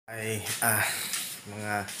Ay,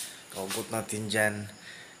 mga kaubot natin dyan.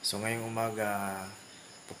 So ngayong umaga,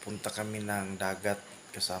 pupunta kami ng dagat.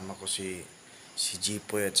 Kasama ko si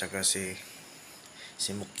Jipoy at saka si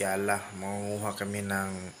Mukyala. Mangunguha kami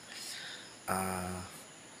ng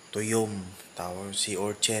TOYOM, tawag si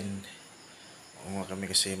ORCHIN. Mangunguha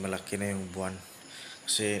kami kasi malaki na yung buwan.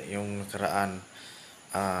 Kasi yung nakaraan,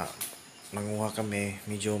 nanguha kami,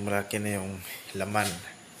 medyo malaki na yung laman.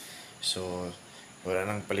 So, wala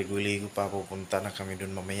nang paligoy-ligo pa, pupunta na kami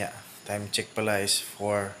dun mamaya. Time check pala is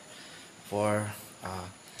 4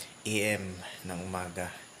 AM ng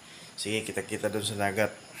umaga. Sige, kita-kita dun sa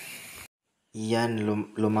dagat. Yan,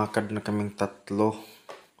 lumakad na kaming tatlo.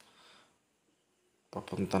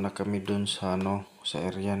 Papunta na kami dun sa sa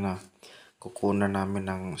area na kukunan namin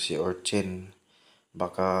ng si ORCHIN.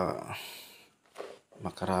 Baka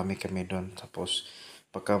makarami kami dun. Tapos,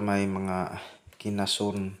 baka may mga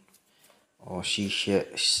kinason o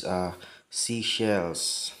seashells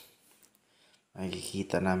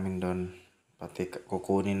makikita namin doon, pati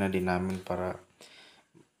kukunin na din namin para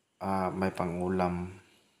may pangulam.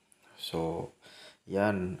 So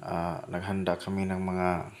yan, naghanda kami ng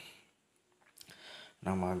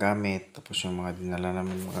mga gamit, tapos yung mga dinala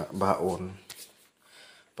namin mga baon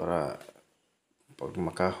para pag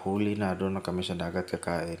makahuli na, doon na kami sa dagat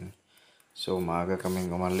kakain. So maaga kaming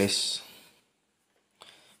umalis,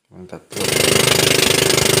 kaming tatlo.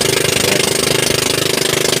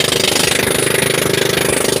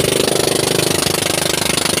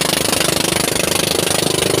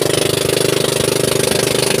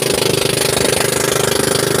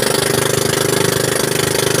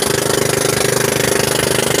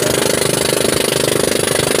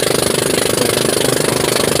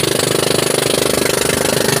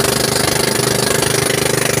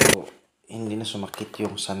 Hindi na sumakit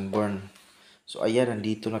yung sunburn. So ayan,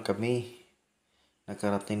 nandito na kami.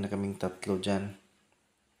 Nakarating na kaming tatlo dyan.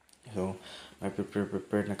 So may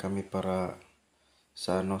prepare na kami para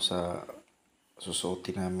sa sa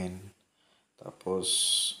susuotin namin. Tapos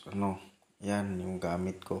yan yung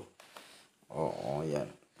gamit ko. Oo, yan.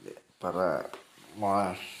 Para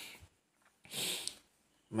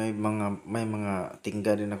may mga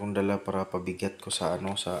tingga din akong dala para pabigat ko sa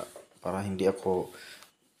para hindi ako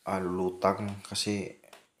lulutang, kasi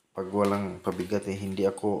pag walang pabigat hindi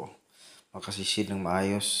ako makasisid ng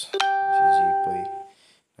maayos. Si Jipoy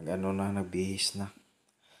nagbihis na.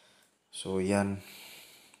 So yan,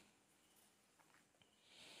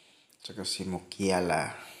 tsaka si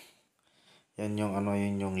Mukyala, yan yung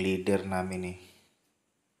yun yung leader namin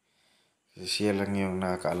kasi siya lang yung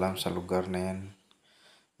nakakaalam sa lugar na yan.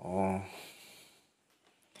 Oo,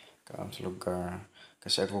 kaalam sa lugar.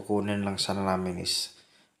 Kasi ang kukunin lang sana namin is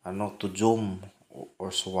tujom or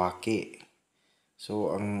suwaki. So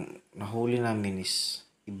ang nahuli namin is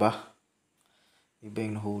iba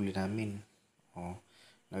yung nahuli namin.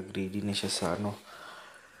 Nag-ready na siya sa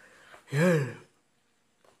yan.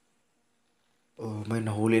 May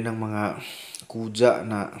nahuli ng mga kuja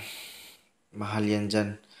na mahal yan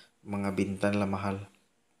dyan. Mga bintan la mahal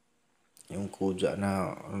yung kuja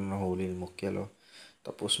na nahuli ni Mukyalo.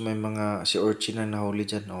 Tapos may mga si ORCHIN na nahuli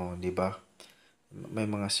dyan. Di ba? May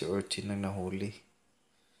mga si ORCHIN na nahuli.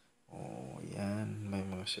 Yan. May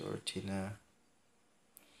mga si ORCHIN na.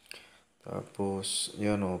 Tapos,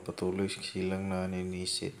 yun patuloy silang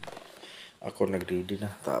naninisid. Ako nag-ready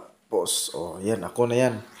na. Tapos, yan. Ako na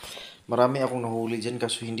yan. Marami akong nahuli dyan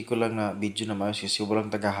kasi hindi ko lang na video na maayos kasi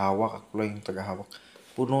walang tagahawak. Ako lang yung tagahawak.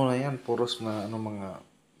 Puno na yan. Puros na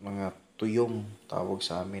mga tuyom tawag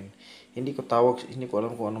sa amin. Hindi ko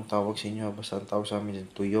alam kung anong tawag sa inyo. Basta ang tawag sa amin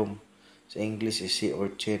dyan, tuyom. Sa English is sea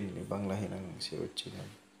urchin. Ibang lahi ng sea urchin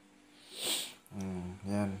yan.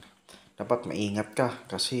 Yan. Dapat maingat ka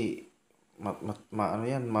kasi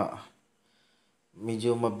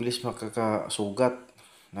medyo mabilis makakasugat.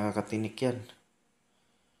 Nakakatinik yan.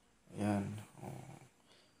 Yan.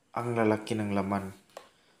 Ang lalaki ng laman.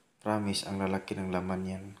 Promise, ang lalaki ng laman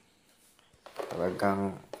yan.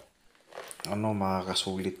 Talagang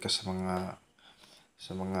makakasulit ka sa mga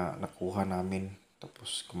nakuha namin.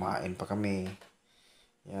 Tapos kumain pa kami.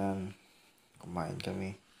 Yan. Kumain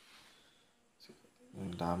kami.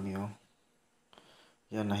 Ang dami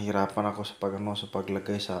Yan, nahirapan ako sa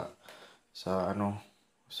paglagay sa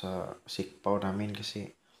sikpaw namin kasi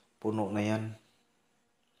puno na yan.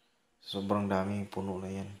 Sobrang dami, puno na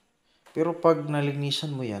yan. Pero pag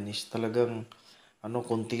nalinisan mo yan is talagang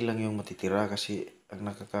konti lang yung matitira kasi ang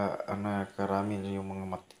nakakarami yung mga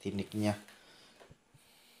matitinik niya.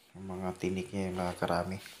 Yung mga tinik niya yung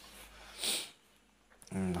nakakarami.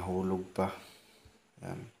 Nahulog pa.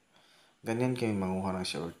 Yan. Ganyan kami manguha ng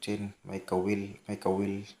sea urchin. May kawil. May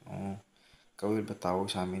kawil. Oo. Kawil ba tawag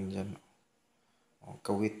sa amin dyan? O,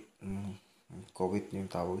 kawit. Kawit yung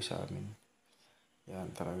tawag sa amin.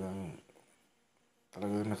 Yan, talagang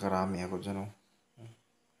nakarami ako dyan, oh.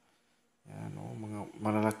 Yan, oh, mga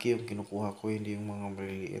malalaki yung kinukuha ko, hindi yung mga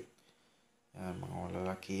maliliit. Yan, mga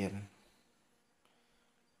malalaki yan.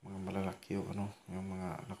 Mga malalaki yung yung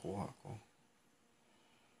mga nakuha ko.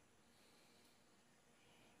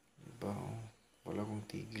 Diba, oh. Wala akong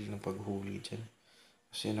tigil ng paghuli dyan.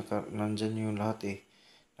 Kasi nandyan yung lahat eh.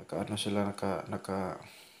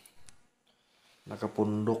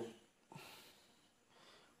 Nakapundok.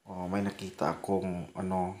 Oh, may nakita akong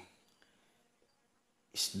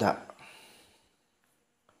isda.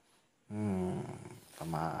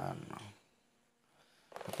 Tamaan.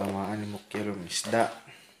 Tamaan ni Mukyal yung isda.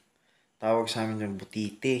 Tawag sa amin yung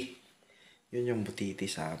butiti. Yun yung butiti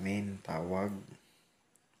sa amin. Tawag.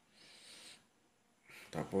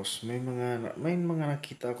 Tapos may mga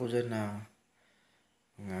nakita ko dyan na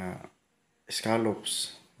mga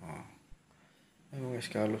scallops. Oh. May mga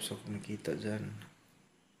scallops ako nakita dyan.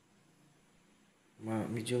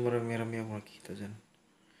 Medyo marami-rami ako nakita dyan.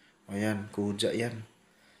 O yan, kuja yan.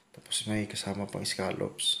 Tapos may kasama pang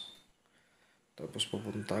scallops. Tapos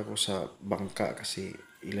pupunta ako sa bangka kasi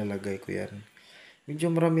ilalagay ko yan.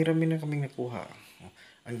 Medyo marami-rami na kaming nakuha.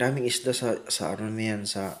 Ang daming isda sa ano niyan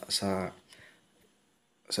sa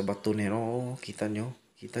bato niyan. Oo, kita nyo.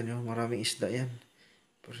 Kita nyo, maraming isda yan.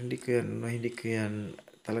 Pero hindi ko yan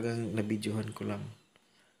talagang nabidyohan ko lang.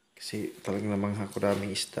 Kasi talagang namangha ko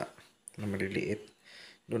daming isda na maliliit.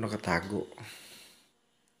 Doon nakatago.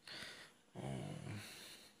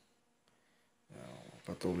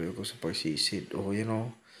 Patuloy ako sa pagsisid. Oh, yan oh.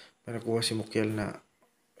 May nakuha si Mukyal na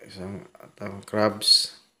isang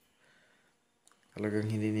crabs. Talagang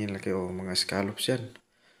hindi nilaki. Oh, mga scallops yan.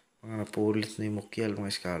 Mga napulit na yung Mukyal,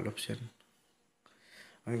 mga scallops yan.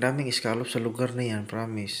 Ang daming scallops sa lugar na yan,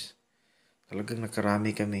 promise. Talagang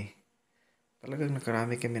nakarami kami.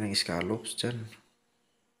 Ng scallops dyan.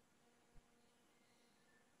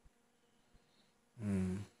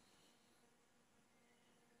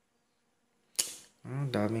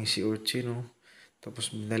 Daming sea urchin, oh.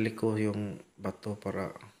 Tapos binalik ko yung bato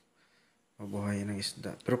para mabuhayin ng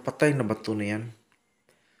isda. Pero patay na bato na yan.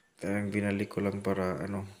 Talagang binalik ko lang para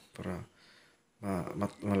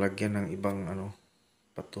malagyan ng ibang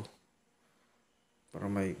bato.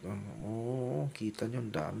 Para may kita nyo,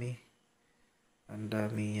 ang dami. Ang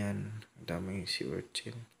dami yan. Ang daming sea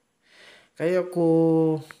urchin. Kaya ko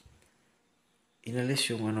inalis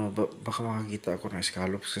yung baka makakita ako ng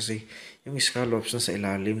scallops kasi yung scallops na sa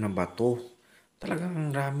ilalim ng bato. Talagang ang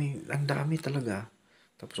dami talaga.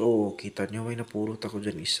 Tapos kita nyo may napulot ako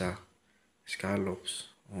dyan isa. Scallops.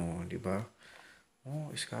 Di ba?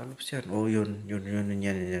 Scallops yan.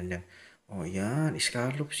 Yan. Yan,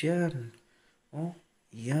 scallops yan.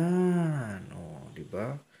 Yan. Di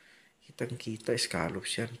ba? Kitang-kita,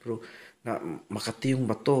 scallops yan. Pero makati yung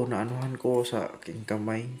bato na anuhan ko sa aking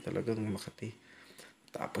kamay. Talagang makati.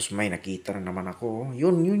 Tapos may nakita na naman ako.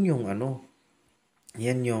 Yun yung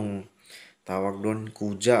yan yung tawag doon,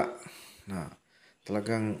 kuja. Na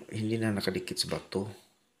talagang hindi na nakadikit sa bato.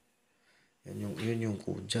 Yun yung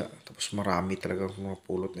kuja. Tapos marami talagang mga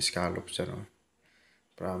pulot na scallops dyan.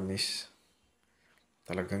 Promise.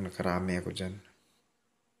 Talagang nakarami ako dyan.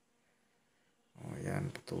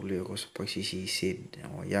 Yan, patuloy ako sa pagsisisid.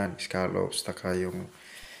 Yan, scallops, taka yung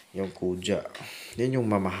kuja. Yan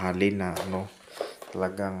yung mamahalin na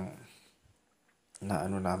talagang na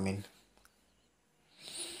namin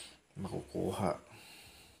makukuha.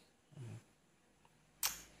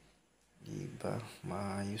 Diba?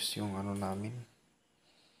 Maayos yung namin.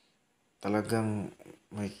 Talagang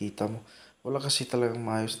makikita mo. Wala kasi talagang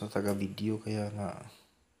maayos na taga-video kaya nga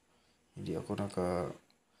hindi ako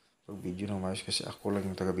pag-video ng maayos kasi ako lang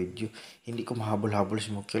yung taga-video. Hindi ko mahabol-habol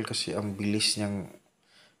si Mukyal kasi ang bilis niyang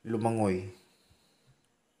lumangoy.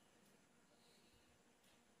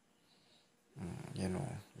 Yan o,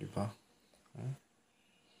 di ba?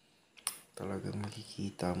 Talagang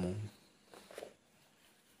makikita mo.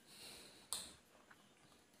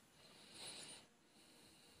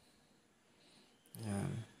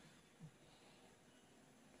 Yan.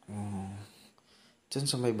 Diyan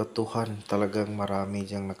sa may batuhan, talagang marami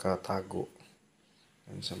diyang nakatago.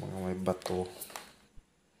 Yan sa mga may bato.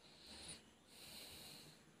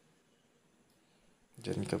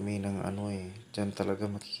 Diyan kami ng diyan talaga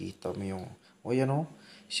makikita mo yung, yan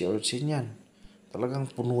si urchin yan. Talagang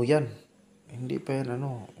puno yan. Hindi pa yan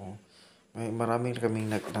maraming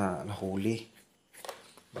kaming nahuli.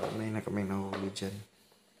 Marami na kaming nahuli dyan.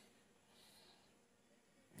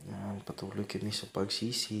 Yan, Yan, patuloy kami sa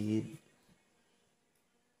pagsisid.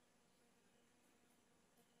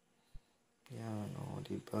 Yan,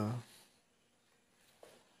 diba?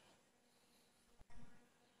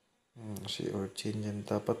 Si Orchin yan,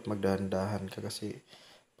 dapat magdahan-dahan ka kasi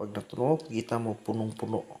pag natunog, kita mo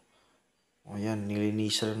punong-puno. Yan,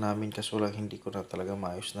 nilinisan namin kaso lang hindi ko na talaga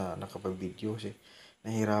maayos na nakapag-video kasi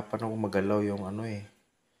nahirapan ako magalaw yung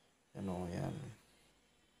yan.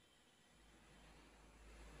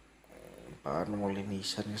 Paano mo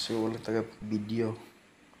linisan kasi walang taga-video.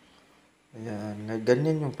 Ayan,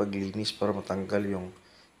 ganyan yung paglinis para matanggal yung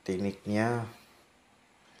tinik niya.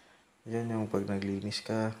 Yan yung pag naglinis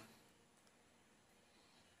ka.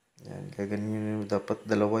 Yan, gaganyan yung dapat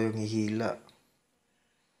dalawa yung hihila.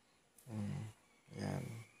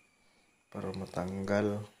 Yan. Para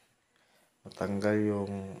matanggal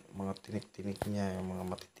yung mga tinik-tinik niya, yung mga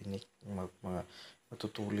matitinik, mga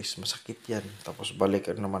matutulis, masakit yan. Tapos balik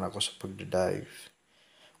naman ako sa pagdidive.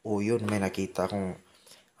 Yun, may nakita akong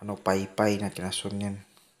paypay na kinason yan.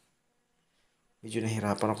 Medyo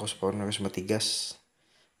nahirapan ako sa pagkakas matigas.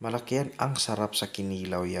 Malaki yan, ang sarap sa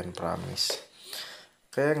kinilaw yan, promise.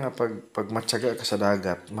 Kaya nga pag matyaga ka sa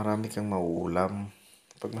dagat, marami kang mauulam.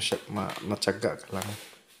 Pag matyaga ka lang,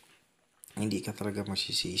 hindi ka talaga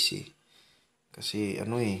masisisi. Kasi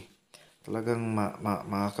talagang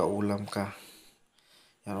makakaulam ka.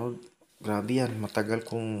 Yan, grabe yan, matagal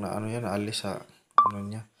kong naalis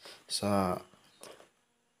sa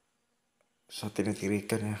sa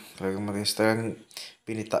tinitirikan niya. Talagang matigas.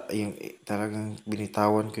 Talagang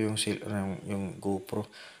binitawan ko yung GoPro.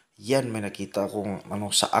 Yan, may nakita akong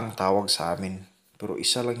saang tawag sa amin. Pero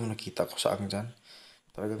isa lang yung nakita ko saang dyan.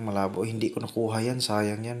 Talagang malabo. Hindi ko nakuha yan.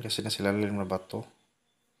 Sayang yan kasi nasilalim na bato.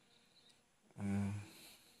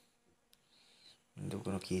 Hindi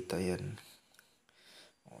ko nakita yan.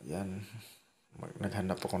 Yan.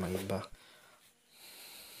 Naghanap ako ng iba.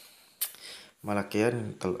 Malaki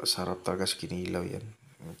yan. Sarap talaga sa kinilaw yan.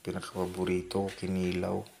 Pinaka-paborito ko,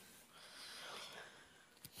 kinilaw.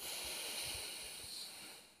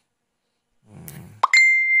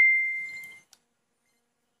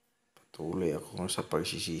 Patuloy ako sa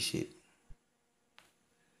pagsisisid.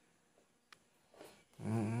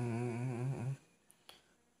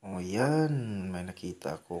 Yan. May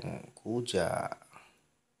nakita akong kuja.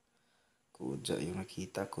 Kuja yung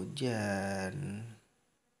nakita ko dyan.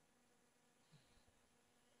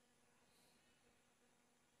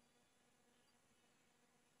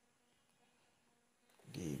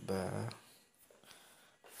 Diba?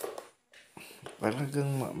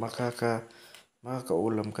 Talagang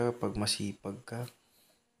makakaulam ka pag masipag ka.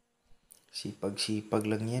 Sipag-sipag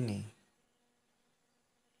lang yan eh.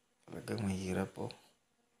 Talagang mahirap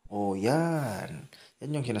yan.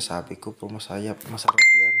 Yan yung sinasabi ko po, masarap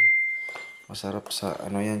yan. Masarap sa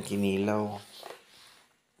yan, kinilaw.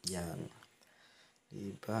 Yan.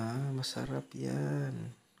 Diba? Masarap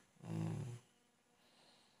yan.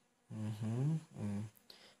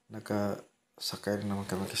 Nakasakay naman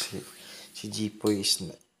kami kasi si Jipoy is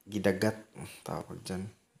gidagat. Tawag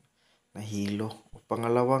dyan. Nahilo.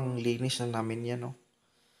 Pangalawang linis na namin yan.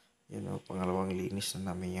 Pangalawang linis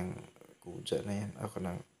na namin yung kuja na yan. Ako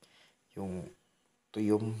na yung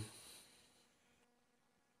TOYOM.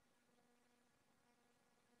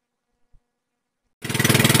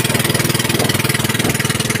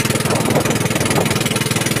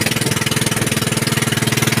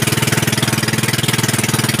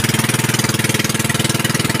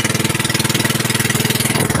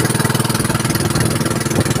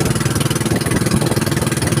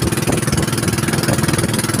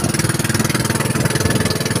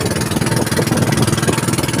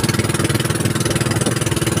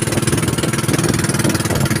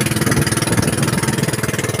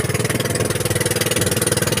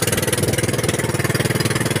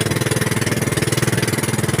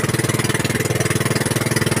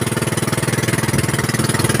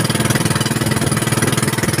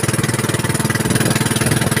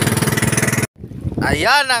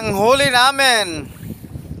 Ayan ang huli namin.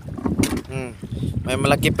 May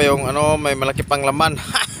malaki pa yung may malaki pang laman.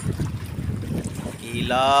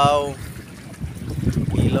 Kilaw.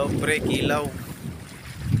 Kilaw pre, kilaw.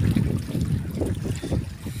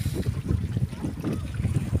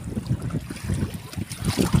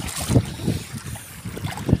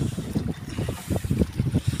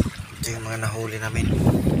 Ito yung mga nahuli namin.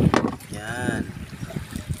 Yan.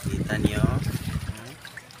 Kita niyo.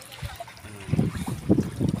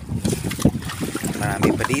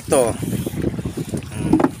 Marami pa dito.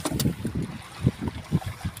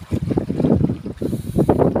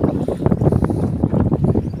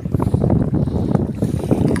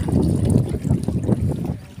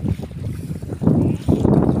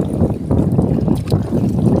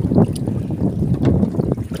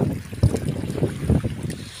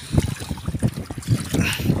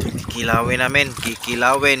 Kikilawin namin.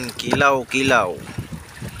 Kikilawin. Kilaw, kilaw.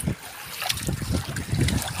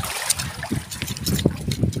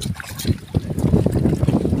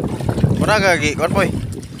 Muna gagi. Kuan boy.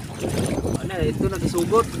 Ano, ito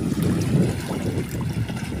nagisugod.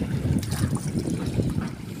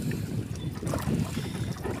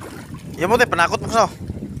 Yan mo tayo, panakot mo sa.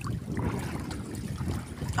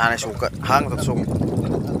 Ano suka? Hang ito suka.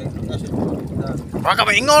 Wala ka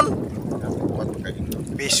maingon.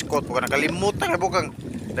 Biskot, bukan nakalimutan. Bukan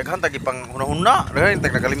daghan tagi pang huna-huna. Daghan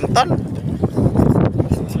tagi nakalimutan.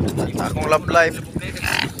 Akong love life.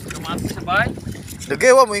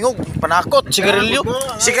 Lagi wa mo ingog panakot. Sigarilyo.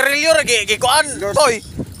 Sigarilyo ra gikuan. Toy.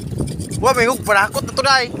 Wa mo ingog panakot na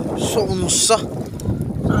tunay. So unsa?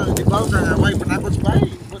 Di ba na may panakot sa bay?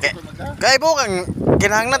 Kay mo kang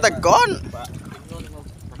kinahanglan dagkon.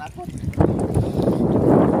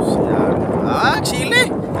 Sili.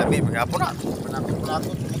 Kami magapo na.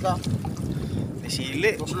 Panakot mga.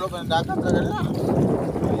 Sili. Tulo ka ng dagat talaga.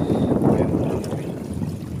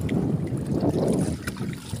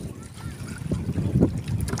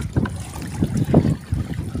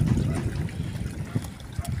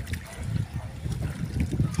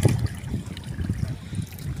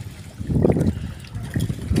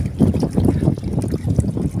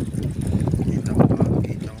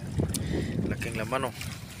 Laking laman oh.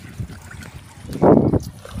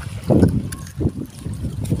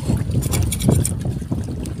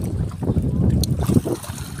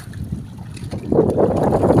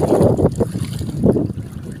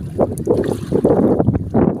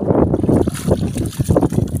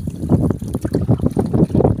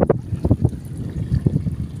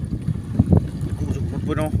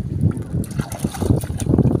 Puno.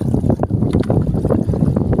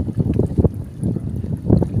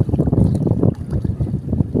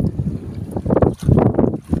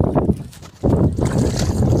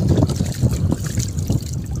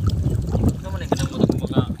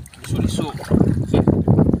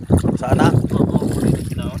 Sana?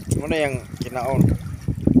 Ano yung kinaon?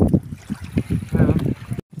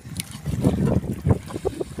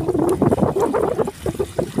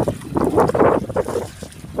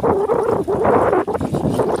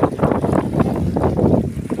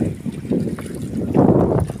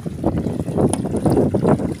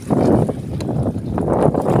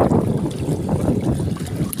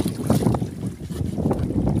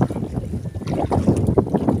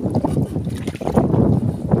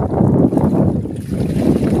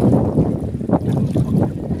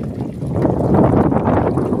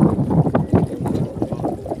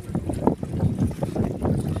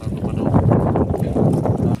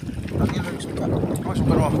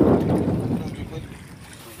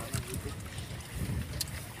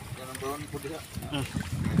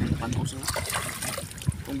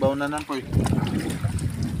 Kung baunanan po.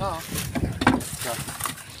 Oo.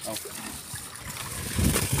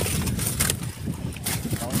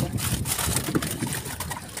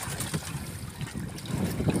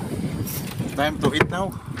 Time to eat now.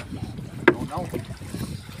 No, now.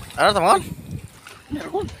 Ano teman?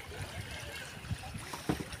 Meron.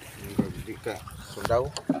 Hindi ka sundaw.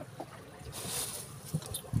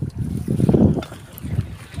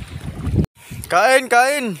 Kain,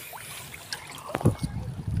 kain.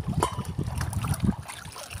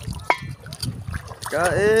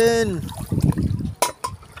 Kain.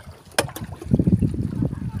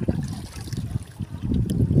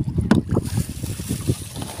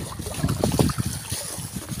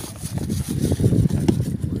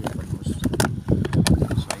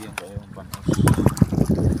 Sayang kayo yung panos.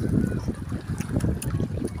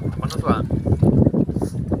 Panos ba?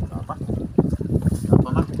 Apa? Apa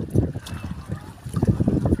mah?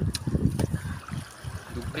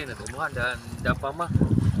 Dugay na tumuhan dan dapa mah.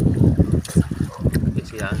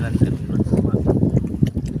 Kesiangan kan rumah.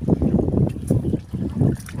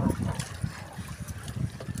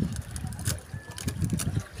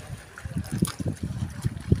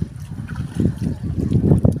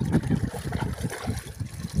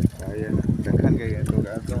 Kaya daghan kaya ito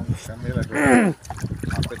atong kamera ko.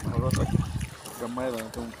 Apit mahulot. Gamay lang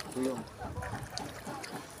itong tuyong.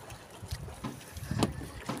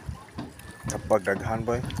 Kapag daghan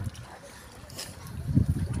boy.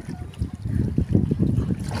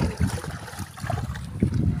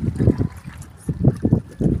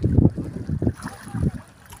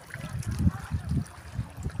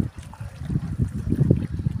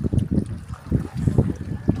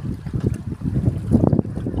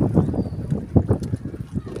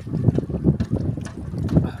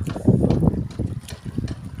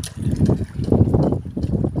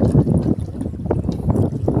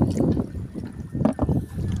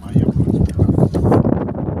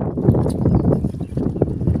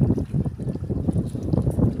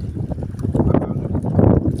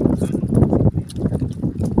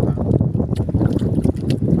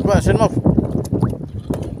 ba? Sin mo.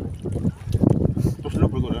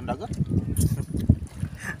 Tuslog ko ang dagat.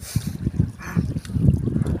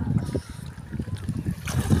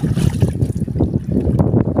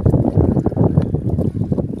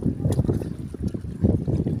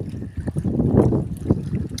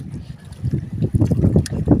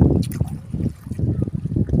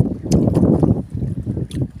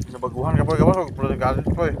 Baguhan ka po, galit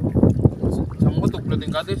po eh. Sambo to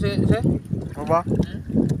plating kate se. Ano ba?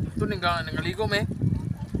 Ito nangaligo me.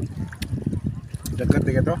 Dagat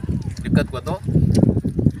di ka to. Dekat ko to.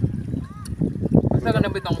 Basta ka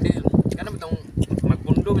na bitong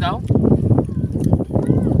magpundo bitaw.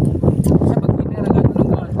 Sa pagkini ra gato ng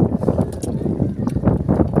kuan.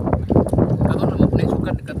 Kato na mo pulis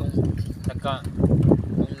sukat katong nagka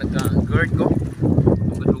guard ko.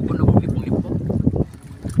 Kung galugon na kung lipong-lipo.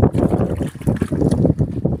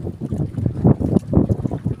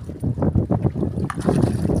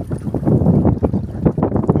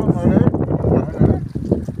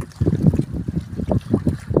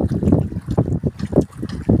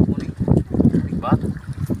 Ibat.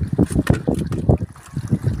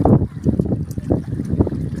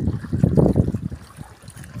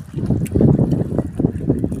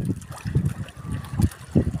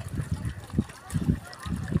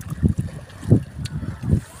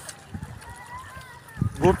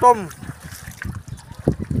 Gutom.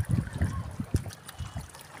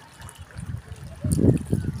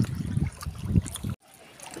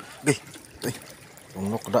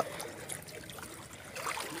 Tunok da.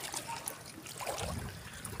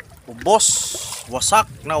 Ubos, wasak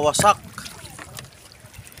na wasak.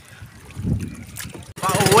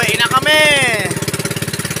 Pauwi na kami.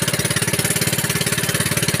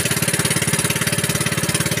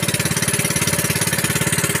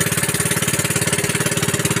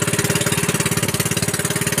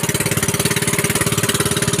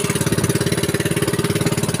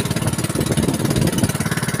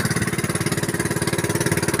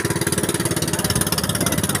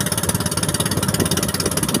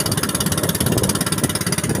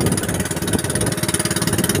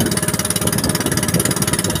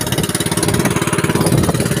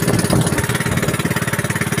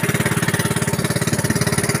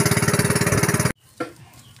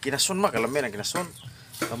 Kinasun kalami na kinasun.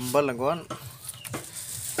 Tambal na guwan.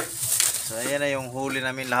 So ayan na yung huli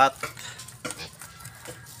namin lahat.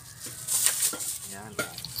 Yan.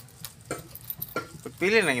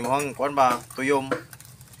 Pagpili na imuhang kuwan ba? Tuyom.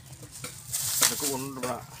 Nagkuunod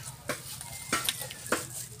ba?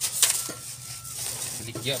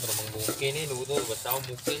 Ligya pero mangbuki ni luto basta ang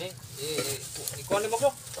buki ni. Ikuan mo ko.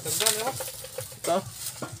 Dagdag mo. Ito.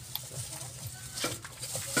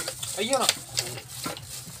 Ayun na.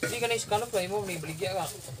 Hindi ka na scallop ka mo ni baligya ka.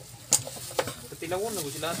 Tilawon na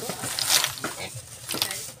sila to.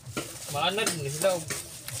 Maanad ni sila.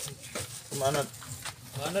 Kumanat.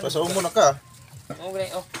 Maanad. Pasaw mo na ka. Okay,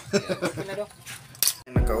 okay na daw.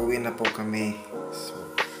 Nakauwi na po kami. So,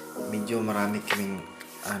 medyo marami kaming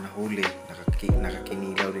nahuli.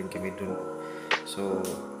 Nakakinilaw din kami dun. So,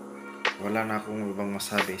 wala na akong ibang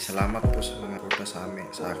masabi. Salamat po sa mga ruta sa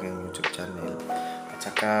amin, sa aking YouTube channel. At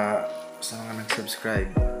saka sa mga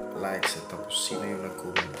nag-subscribe, likes, at tapos sino yung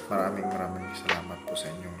nag-comment. Maraming salamat po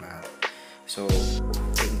sa inyong lahat. So,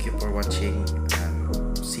 thank you for watching and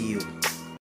see you